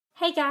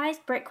Hey guys,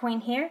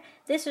 BrickQueen here.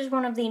 This is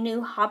one of the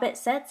new Hobbit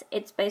sets.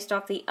 It's based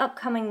off the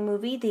upcoming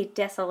movie, The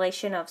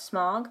Desolation of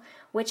Smaug,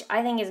 which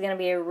I think is going to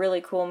be a really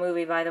cool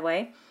movie, by the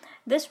way.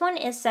 This one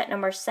is set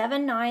number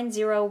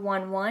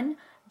 79011,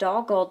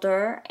 Dol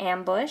Guldur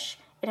Ambush.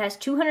 It has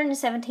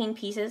 217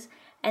 pieces,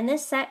 and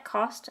this set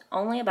cost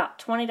only about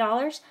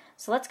 $20,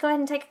 so let's go ahead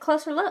and take a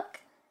closer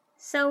look.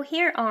 So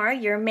here are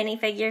your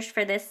minifigures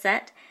for this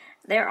set.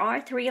 There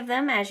are 3 of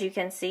them, as you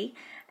can see.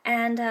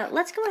 And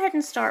let's go ahead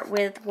and start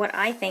with what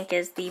I think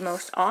is the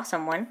most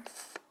awesome one,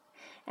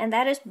 and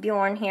that is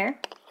Beorn here.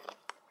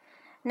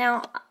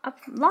 Now, a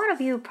lot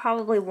of you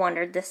probably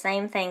wondered the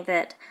same thing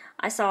that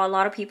I saw a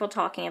lot of people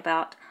talking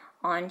about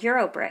on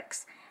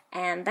Eurobricks,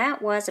 and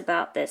that was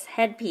about this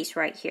headpiece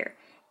right here.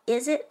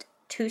 Is it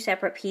 2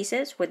 separate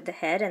pieces with the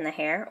head and the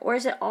hair, or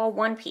is it all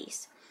one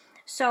piece?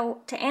 So,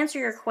 to answer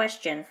your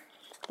question,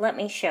 let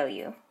me show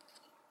you.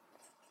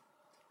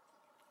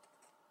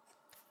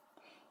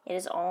 It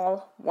is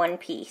all one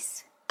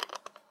piece.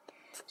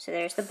 So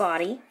there's the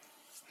body,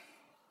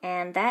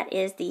 and that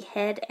is the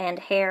head and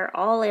hair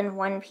all in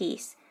one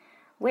piece,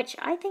 which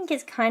I think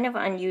is kind of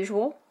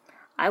unusual.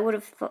 I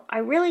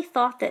really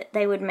thought that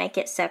they would make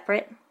it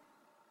separate.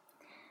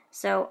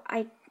 So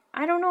I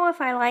don't know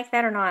if I like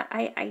that or not.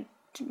 I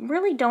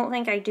really don't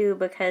think I do,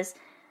 because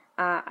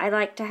I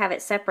like to have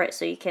it separate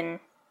so you can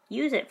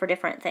use it for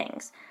different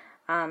things.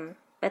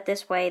 But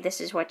this way,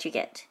 this is what you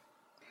get.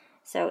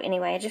 So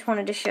anyway, I just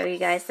wanted to show you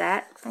guys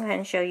that. I'll go ahead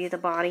and show you the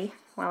body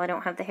while I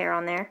don't have the hair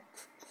on there.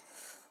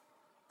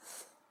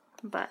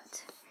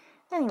 But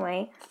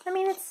anyway, I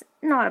mean, it's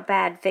not a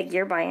bad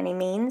figure by any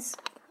means.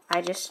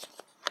 I just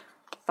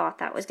thought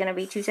that was going to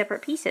be 2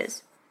 separate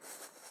pieces.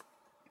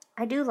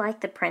 I do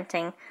like the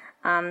printing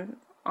on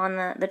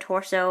the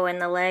torso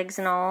and the legs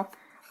and all,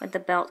 with the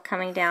belt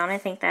coming down. I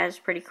think that is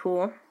pretty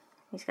cool.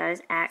 He's got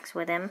his axe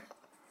with him.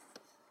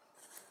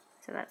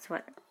 So that's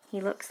what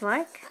he looks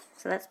like.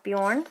 So that's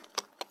Beorn.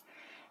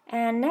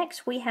 And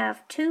next we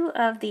have 2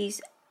 of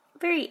these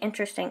very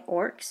interesting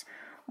orcs.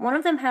 One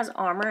of them has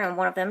armor and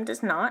one of them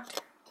does not.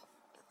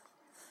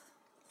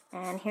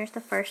 And here's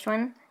the first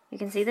one. You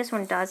can see this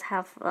one does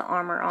have the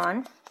armor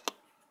on.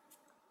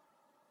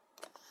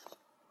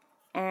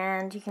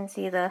 And you can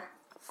see the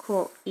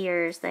cool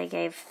ears they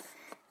gave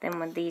them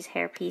with these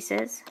hair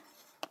pieces.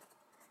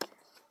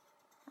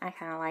 I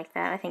kind of like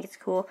that. I think it's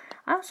cool.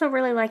 I also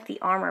really like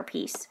the armor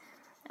piece.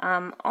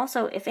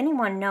 Also, if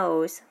anyone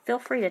knows, feel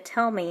free to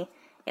tell me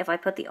if I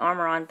put the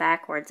armor on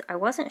backwards. I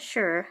wasn't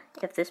sure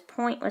if this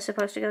point was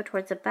supposed to go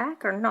towards the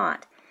back or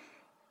not.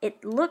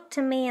 It looked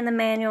to me in the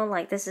manual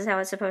like this is how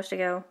it's supposed to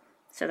go,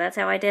 so that's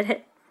how I did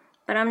it.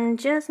 But I'm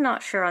just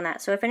not sure on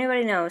that, so if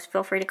anybody knows,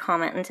 feel free to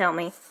comment and tell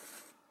me.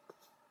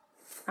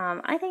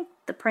 I think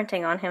the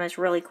printing on him is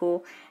really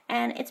cool,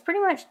 and it's pretty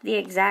much the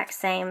exact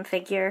same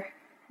figure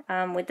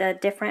with a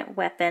different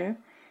weapon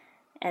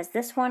as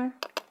this one.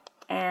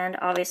 And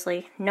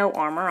obviously no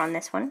armor on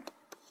this one.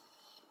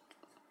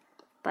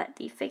 But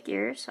the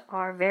figures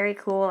are very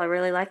cool. I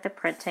really like the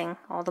printing,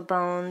 all the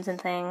bones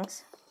and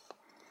things.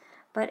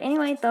 But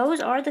anyway, those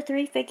are the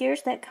 3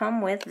 figures that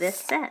come with this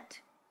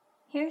set.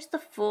 Here's the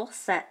full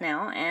set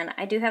now, and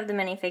I do have the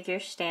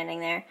minifigures standing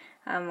there,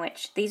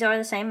 which these are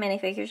the same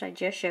minifigures I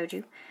just showed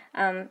you.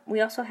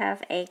 We also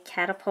have a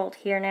catapult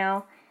here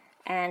now,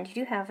 and you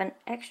do have an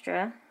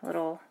extra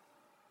little,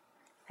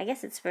 I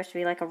guess it's supposed to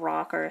be like a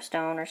rock or a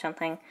stone or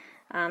something,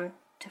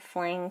 to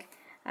fling,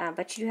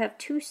 but you have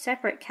 2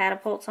 separate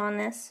catapults on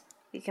this.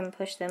 You can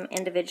push them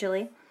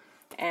individually,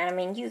 and I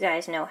mean, you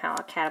guys know how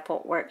a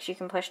catapult works. You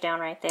can push down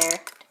right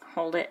there,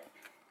 hold it,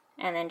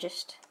 and then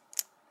just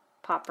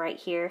pop right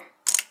here,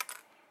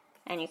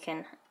 and you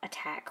can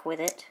attack with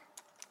it.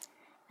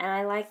 And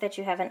I like that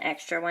you have an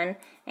extra one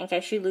in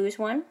case you lose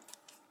one,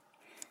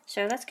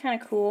 so that's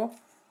kind of cool.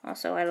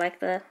 Also, I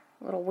like the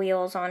little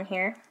wheels on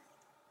here.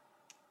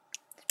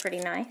 It's pretty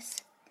nice.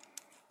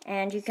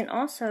 And you can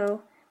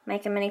also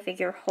make a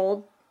minifigure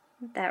hold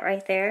that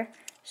right there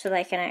so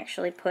they can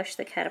actually push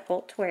the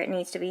catapult to where it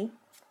needs to be.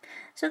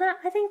 So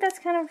I think that's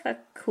kind of a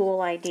cool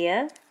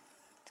idea.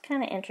 It's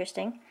kind of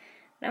interesting.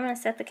 But I'm going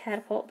to set the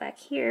catapult back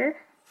here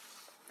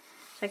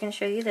so I can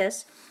show you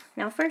this.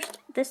 Now first,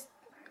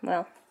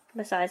 well,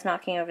 besides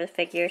knocking over the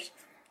figures,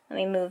 let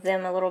me move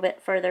them a little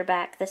bit further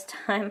back this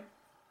time.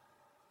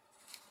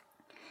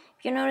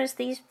 If you notice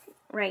these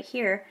right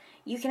here,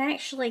 you can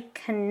actually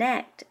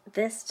connect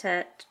this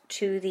set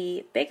to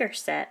the bigger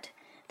set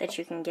that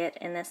you can get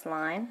in this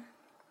line.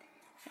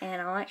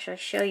 And I'll actually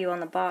show you on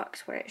the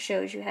box where it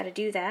shows you how to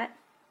do that.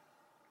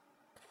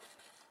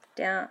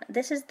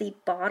 This is the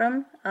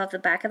bottom of the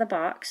back of the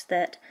box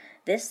that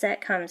this set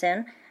comes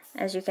in.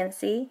 As you can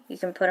see, you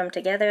can put them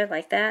together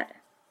like that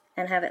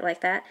and have it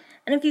like that.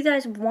 And if you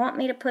guys want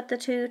me to put the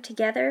 2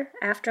 together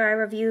after I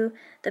review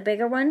the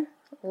bigger one,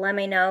 let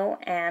me know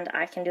and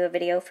I can do a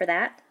video for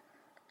that.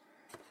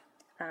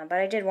 But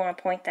I did want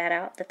to point that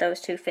out, that those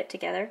 2 fit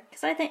together,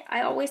 because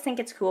I always think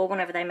it's cool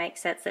whenever they make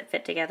sets that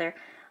fit together.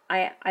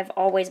 I've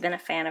always been a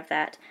fan of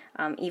that,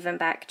 even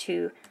back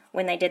to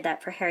when they did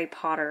that for Harry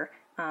Potter.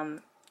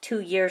 2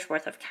 years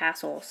worth of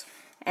castles,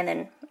 and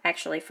then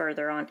actually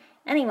further on.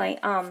 Anyway,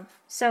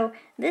 so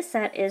this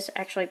set is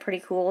actually pretty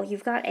cool.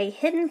 You've got a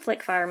hidden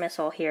flick fire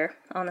missile here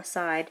on the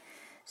side,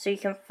 so you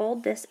can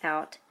fold this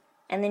out,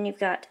 and then you've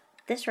got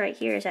this right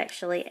here is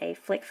actually a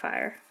flick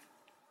fire.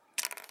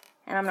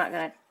 And I'm not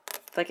going to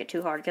flick it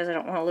too hard because I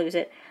don't want to lose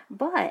it,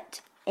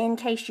 but in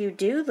case you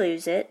do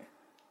lose it,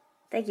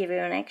 they give you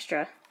an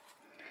extra.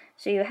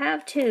 So you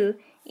have 2,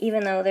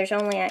 even though there's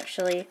only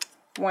actually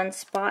 1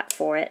 spot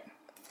for it.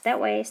 That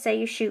way, say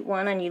you shoot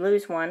one and you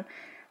lose one,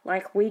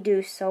 like we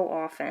do so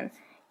often,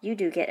 you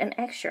do get an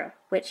extra,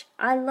 which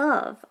I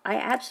love. I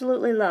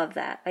absolutely love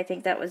that. I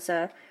think that was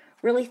a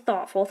really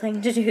thoughtful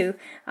thing to do.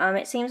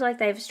 It seems like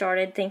they've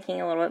started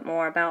thinking a little bit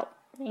more about,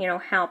 you know,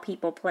 how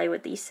people play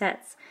with these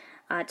sets.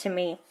 To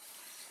me,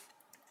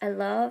 I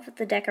love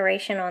the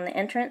decoration on the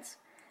entrance.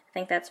 I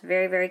think that's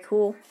very, very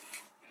cool.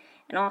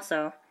 And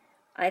also,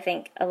 I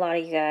think a lot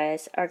of you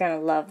guys are going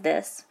to love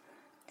this.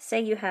 Say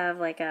you have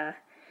like an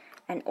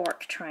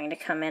orc trying to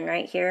come in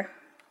right here.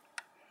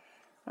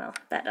 Well,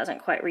 that doesn't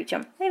quite reach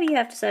them. Maybe you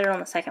have to set it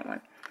on the second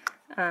one.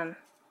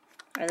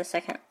 Or the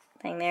second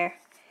thing there.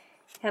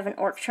 You have an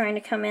orc trying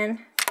to come in.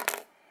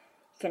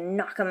 You can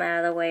knock them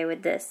out of the way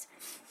with this.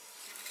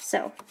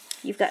 So,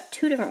 you've got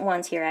 2 different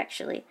ones here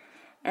actually.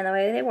 And the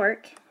way they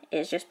work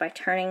is just by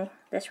turning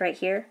this right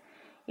here.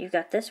 You've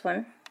got this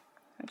one,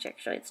 which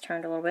actually it's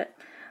turned a little bit,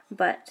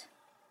 but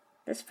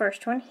this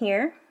first one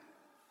here.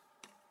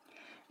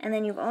 And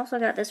then you've also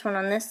got this one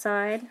on this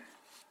side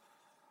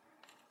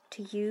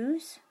to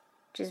use,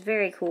 which is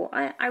very cool.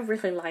 I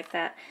really like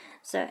that.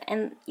 So,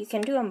 and you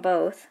can do them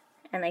both,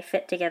 and they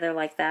fit together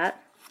like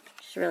that,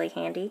 which is really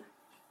handy.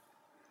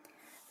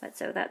 But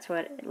so that's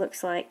what it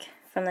looks like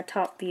from the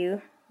top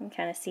view. You can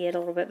kind of see it a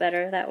little bit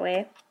better that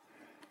way.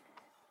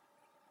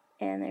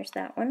 And there's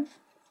that one.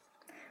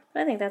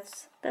 But I think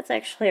that's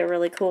actually a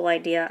really cool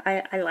idea.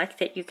 I like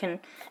that you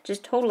can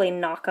just totally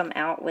knock them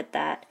out with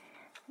that.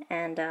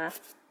 And,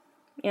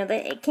 you know,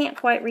 it can't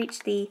quite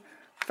reach the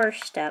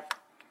first step.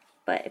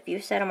 But if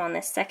you set them on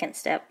this second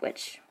step,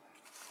 which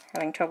I'm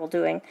having trouble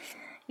doing,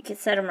 you can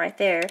set them right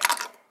there.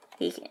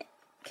 He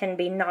can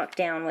be knocked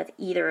down with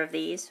either of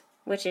these,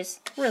 which is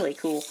really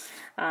cool.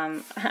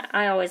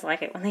 I always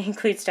like it when they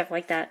include stuff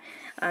like that.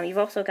 You've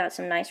also got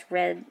some nice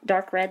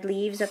dark red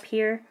leaves up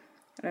here.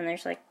 And then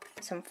there's like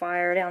some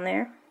fire down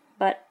there.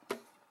 But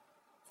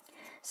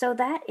so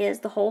that is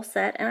the whole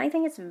set, and I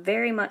think it's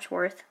very much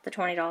worth the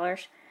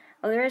 $20.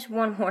 Oh, there is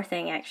one more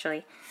thing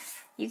actually.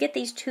 You get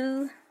these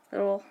 2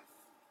 little,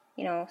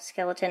 you know,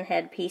 skeleton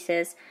head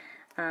pieces,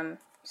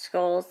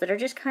 skulls that are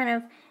just kind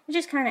of, it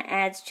just kind of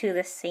adds to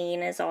the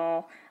scene is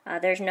all.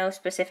 There's no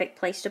specific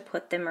place to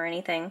put them or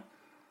anything.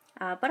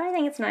 But I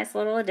think it's a nice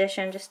little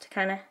addition just to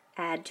kind of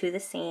add to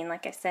the scene,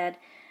 like I said.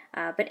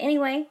 But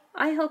anyway,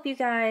 I hope you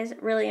guys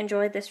really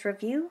enjoyed this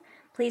review.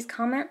 Please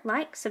comment,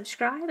 like,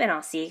 subscribe, and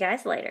I'll see you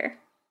guys later.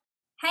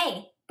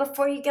 Hey,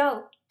 before you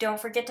go, don't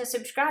forget to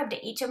subscribe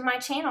to each of my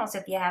channels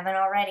if you haven't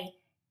already.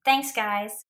 Thanks, guys.